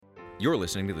You're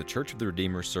listening to the Church of the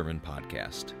Redeemer Sermon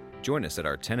Podcast. Join us at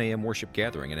our 10 a.m. worship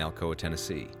gathering in Alcoa,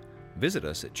 Tennessee. Visit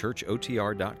us at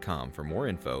churchotr.com for more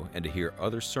info and to hear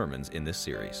other sermons in this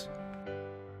series.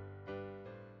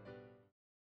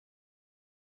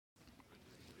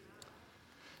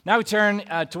 Now we turn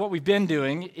to what we've been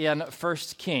doing in 1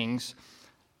 Kings.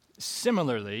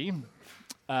 Similarly,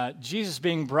 Jesus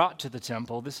being brought to the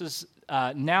temple. This is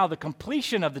now the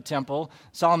completion of the temple.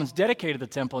 Solomon's dedicated the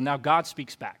temple, and now God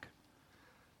speaks back.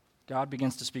 God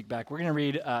begins to speak back. We're going to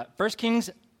read 1 Kings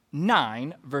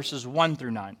 9, verses 1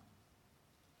 through 9.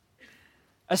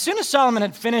 As soon as Solomon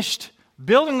had finished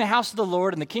building the house of the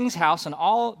Lord and the king's house and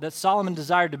all that Solomon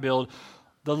desired to build,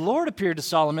 the Lord appeared to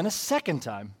Solomon a second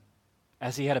time,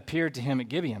 as he had appeared to him at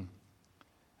Gibeon.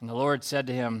 And the Lord said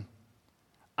to him,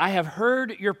 I have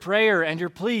heard your prayer and your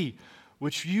plea,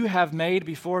 which you have made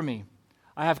before me.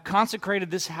 I have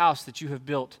consecrated this house that you have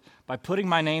built by putting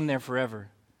my name there forever.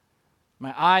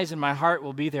 My eyes and my heart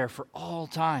will be there for all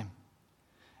time.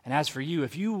 And as for you,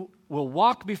 if you will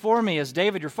walk before me as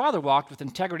David your father walked with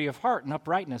integrity of heart and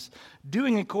uprightness,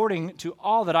 doing according to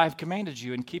all that I have commanded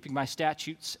you and keeping my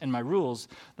statutes and my rules,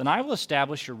 then I will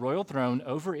establish your royal throne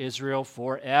over Israel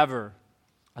forever,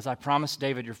 as I promised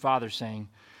David your father, saying,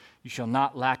 you shall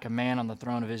not lack a man on the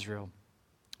throne of Israel.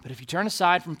 But if you turn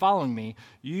aside from following me,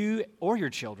 you or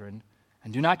your children,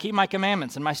 and do not keep my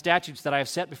commandments and my statutes that I have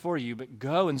set before you, but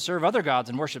go and serve other gods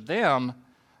and worship them,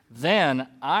 then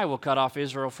I will cut off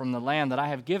Israel from the land that I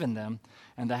have given them,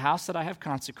 and the house that I have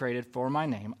consecrated for my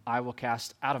name I will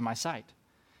cast out of my sight.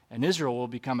 And Israel will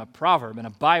become a proverb and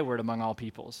a byword among all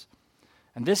peoples.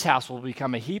 And this house will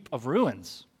become a heap of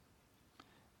ruins.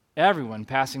 Everyone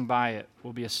passing by it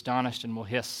will be astonished and will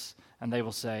hiss, and they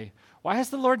will say, why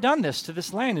has the Lord done this to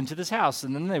this land and to this house?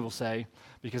 And then they will say,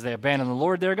 because they abandoned the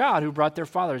Lord their God, who brought their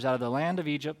fathers out of the land of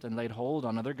Egypt and laid hold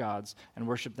on other gods and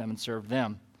worshiped them and served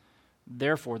them.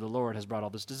 Therefore the Lord has brought all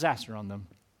this disaster on them.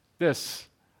 This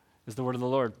is the word of the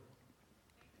Lord.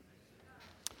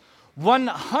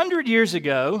 100 years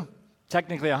ago,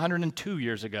 technically 102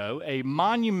 years ago, a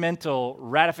monumental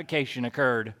ratification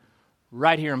occurred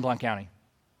right here in Blount County.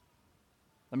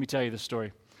 Let me tell you this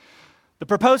story. The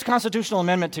proposed constitutional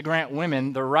amendment to grant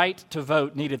women the right to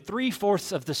vote needed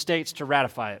 3/4 of the states to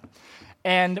ratify it.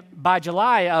 And by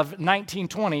July of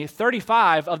 1920,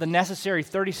 35 of the necessary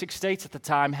 36 states at the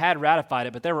time had ratified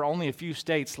it, but there were only a few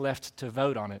states left to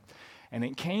vote on it. And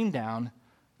it came down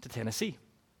to Tennessee.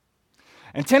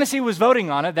 And Tennessee was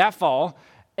voting on it that fall,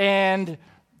 and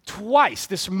twice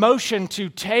this motion to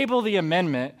table the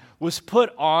amendment was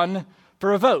put on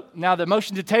for a vote. Now, the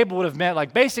motion to table would have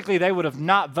meant, basically they would have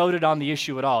not voted on the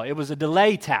issue at all. It was a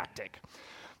delay tactic.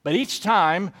 But each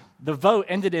time, the vote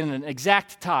ended in an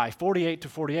exact tie,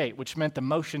 48-48, which meant the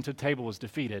motion to table was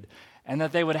defeated, and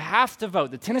that they would have to vote.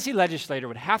 The Tennessee legislature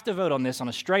would have to vote on this on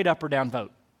a straight up or down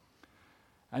vote.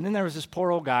 And then there was this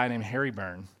poor old guy named Harry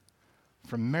Byrne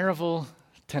from Maryville,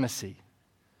 Tennessee,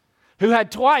 who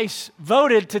had twice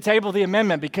voted to table the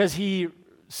amendment because he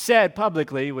said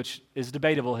publicly, which is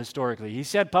debatable historically, he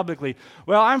said publicly,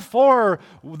 well, I'm for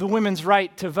the women's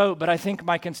right to vote, but I think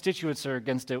my constituents are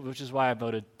against it, which is why I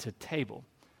voted to table.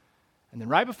 And then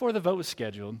right before the vote was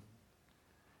scheduled,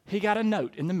 he got a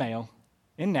note in the mail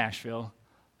in Nashville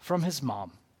from his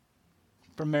mom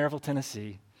from Maryville,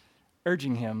 Tennessee,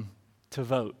 urging him to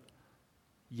vote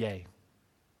yay.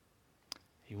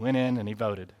 He went in and he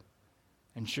voted.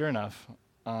 And sure enough,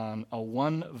 on a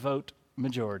one-vote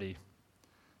majority,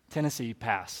 Tennessee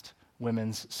passed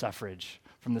women's suffrage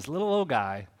from this little old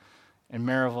guy in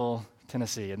Maryville,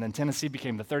 Tennessee. And then Tennessee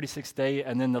became the 36th state,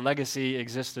 and then the legacy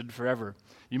existed forever.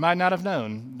 You might not have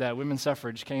known that women's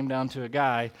suffrage came down to a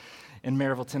guy in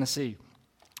Maryville, Tennessee.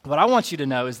 What I want you to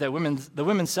know is that the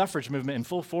women's suffrage movement in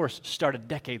full force started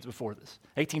decades before this,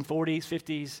 1840s,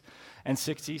 50s, and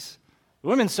 60s. The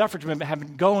women's suffrage movement had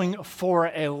been going for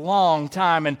a long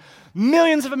time, and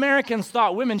millions of Americans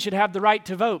thought women should have the right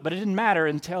to vote, but it didn't matter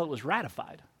until it was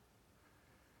ratified.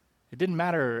 It didn't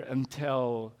matter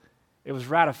until it was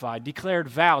ratified, declared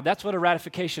valid. That's what a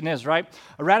ratification is, right?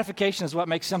 A ratification is what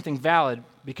makes something valid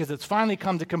because it's finally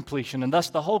come to completion, and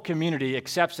thus the whole community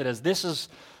accepts it as this is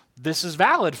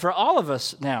valid for all of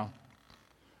us now.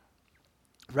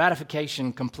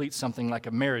 Ratification completes something like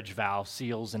a marriage vow,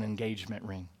 seals an engagement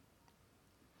ring.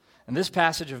 In this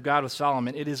passage of God with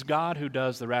Solomon, it is God who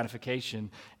does the ratification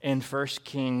in 1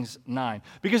 Kings 9.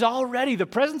 Because already the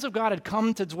presence of God had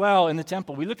come to dwell in the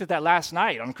temple. We looked at that last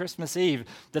night on Christmas Eve,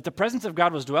 that the presence of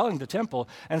God was dwelling in the temple,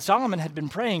 and Solomon had been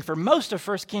praying for most of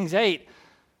 1 Kings 8,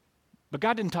 but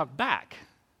God didn't talk back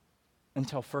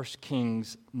until 1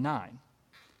 Kings 9.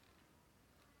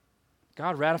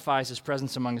 God ratifies his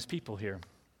presence among his people here.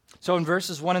 So in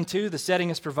verses 1 and 2, the setting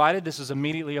is provided. This is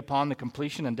immediately upon the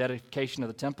completion and dedication of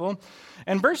the temple.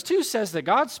 And verse 2 says that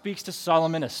God speaks to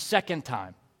Solomon a second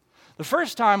time. The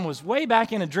first time was way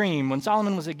back in a dream when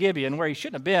Solomon was at Gibeon, where he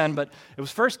shouldn't have been, but it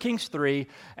was 1 Kings 3,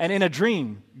 and in a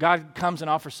dream, God comes and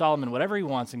offers Solomon whatever he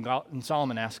wants, and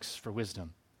Solomon asks for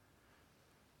wisdom.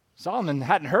 Solomon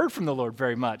hadn't heard from the Lord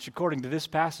very much, according to this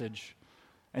passage,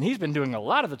 and he's been doing a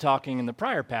lot of the talking in the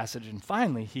prior passage, and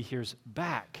finally he hears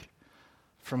back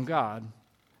from God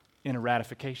in a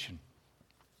ratification.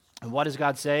 And what does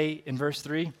God say in verse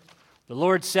 3? The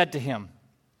Lord said to him,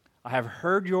 I have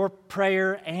heard your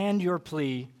prayer and your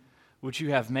plea, which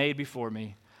you have made before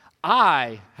me.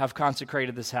 I have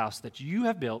consecrated this house that you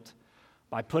have built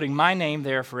by putting my name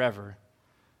there forever.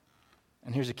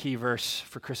 And here's a key verse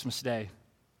for Christmas Day.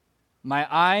 My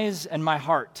eyes and my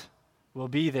heart will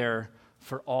be there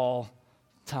for all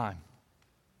time.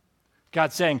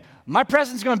 God's saying, my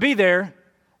presence is going to be there.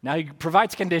 Now he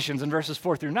provides conditions in verses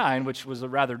 4 through 9, which was a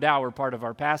rather dour part of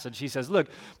our passage. He says, look,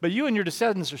 but you and your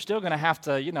descendants are still going to have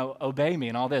to, obey me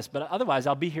and all this, but otherwise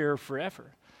I'll be here forever.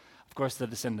 Of course, the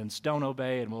descendants don't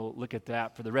obey, and we'll look at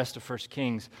that for the rest of 1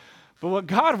 Kings. But what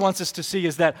God wants us to see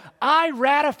is that I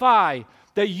ratify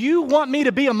that you want me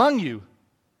to be among you,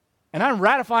 and I'm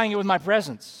ratifying it with my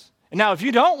presence. And now, if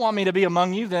you don't want me to be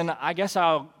among you, then I guess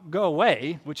I'll go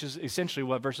away, which is essentially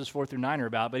what verses 4 through 9 are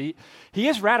about. But he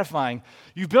is ratifying.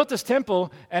 You've built this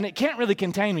temple, and it can't really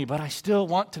contain me, but I still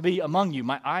want to be among you.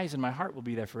 My eyes and my heart will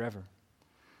be there forever.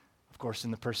 Of course,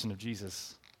 in the person of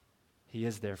Jesus, he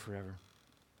is there forever.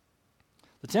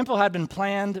 The temple had been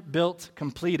planned, built,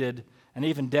 completed, and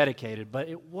even dedicated, but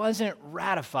it wasn't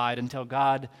ratified until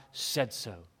God said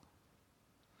so.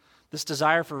 This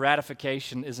desire for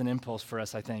ratification is an impulse for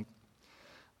us, I think.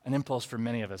 An impulse for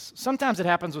many of us. Sometimes it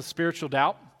happens with spiritual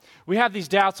doubt. We have these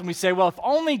doubts and we say, well, if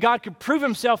only God could prove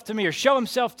himself to me or show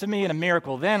himself to me in a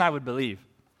miracle, then I would believe.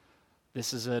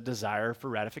 This is a desire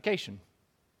for ratification.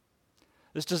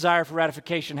 This desire for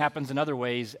ratification happens in other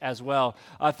ways as well.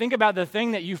 Think about the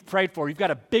thing that you've prayed for. You've got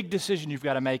a big decision you've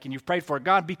got to make, and you've prayed for it.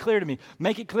 God, be clear to me.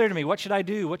 Make it clear to me. What should I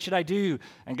do? What should I do?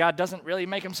 And God doesn't really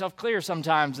make himself clear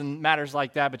sometimes in matters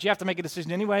like that, but you have to make a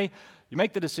decision anyway. You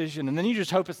make the decision, and then you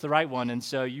just hope it's the right one, and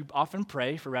so you often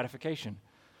pray for ratification.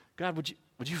 God,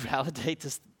 would you validate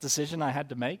this decision I had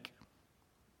to make?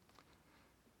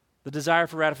 The desire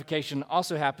for ratification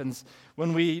also happens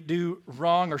when we do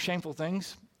wrong or shameful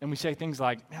things. And we say things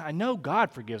like, I know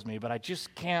God forgives me, but I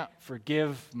just can't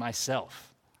forgive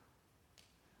myself.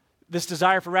 This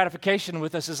desire for ratification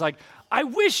with us is like, I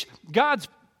wish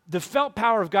the felt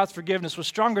power of God's forgiveness was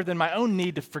stronger than my own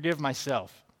need to forgive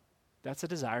myself. That's a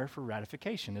desire for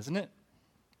ratification, isn't it?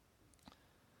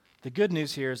 The good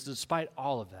news here is despite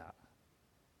all of that,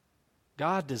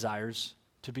 God desires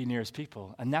to be near his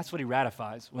people, and that's what he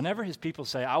ratifies. Whenever his people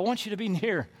say, I want you to be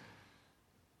near,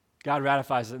 God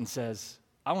ratifies it and says,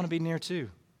 I want to be near too,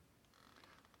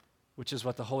 which is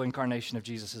what the whole incarnation of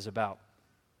Jesus is about.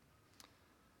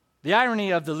 The irony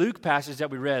of the Luke passage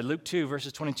that we read, Luke 2,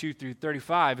 verses 22 through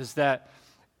 35, is that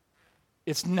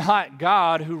it's not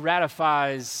God who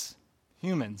ratifies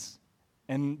humans.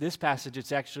 In this passage,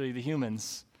 it's actually the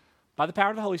humans, by the power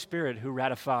of the Holy Spirit, who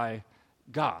ratify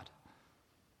God.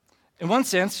 In one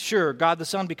sense, sure, God the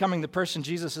Son becoming the person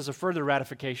Jesus is a further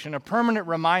ratification, a permanent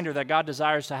reminder that God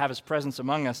desires to have his presence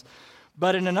among us.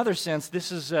 But in another sense,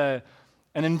 this is an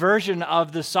inversion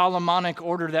of the Solomonic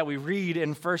order that we read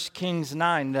in 1 Kings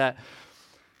 9, that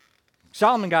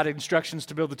Solomon got instructions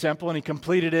to build the temple, and he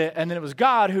completed it, and then it was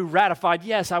God who ratified,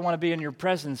 yes, I want to be in your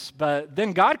presence. But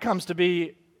then God comes to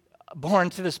be born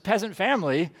to this peasant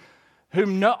family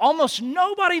whom almost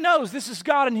nobody knows this is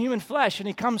God in human flesh, and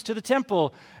he comes to the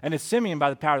temple, and it's Simeon by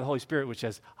the power of the Holy Spirit, which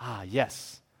says,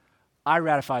 yes, I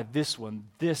ratify this one.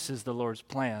 This is the Lord's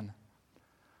plan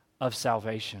of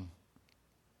salvation.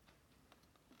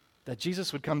 That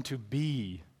Jesus would come to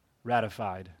be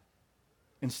ratified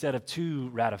instead of to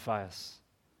ratify us.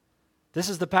 This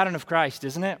is the pattern of Christ,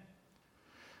 isn't it?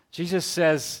 Jesus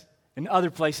says in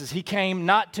other places, he came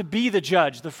not to be the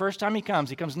judge. The first time he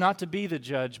comes not to be the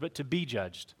judge, but to be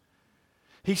judged.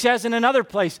 He says in another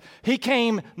place, he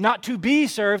came not to be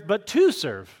served, but to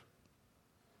serve.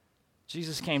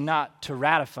 Jesus came not to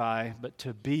ratify, but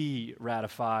to be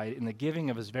ratified in the giving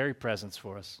of his very presence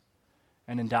for us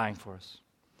and in dying for us.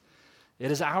 It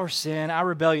is our sin, our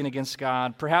rebellion against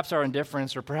God, perhaps our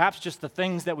indifference, or perhaps just the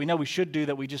things that we know we should do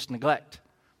that we just neglect.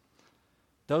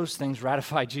 Those things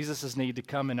ratify Jesus' need to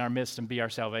come in our midst and be our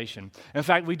salvation. In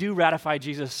fact, we do ratify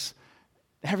Jesus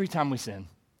every time we sin,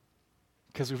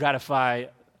 because we ratify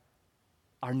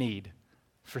our need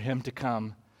for him to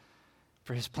come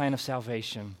for his plan of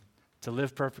salvation, to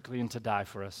live perfectly and to die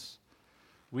for us,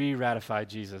 we ratify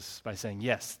Jesus by saying,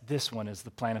 yes, this one is the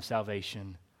plan of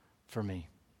salvation for me.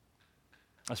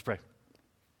 Let's pray.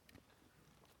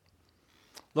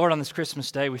 Lord, on this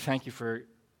Christmas day, we thank you for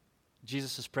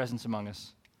Jesus' presence among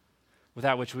us,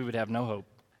 without which we would have no hope.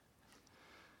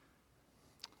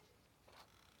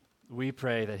 We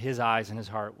pray that his eyes and his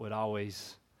heart we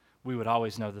would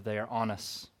always know that they are on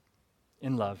us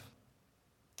in love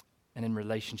and in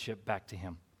relationship back to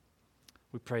him.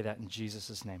 We pray that in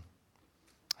Jesus' name.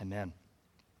 Amen.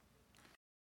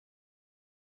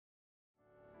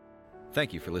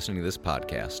 Thank you for listening to this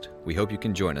podcast. We hope you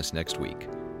can join us next week.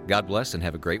 God bless and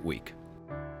have a great week.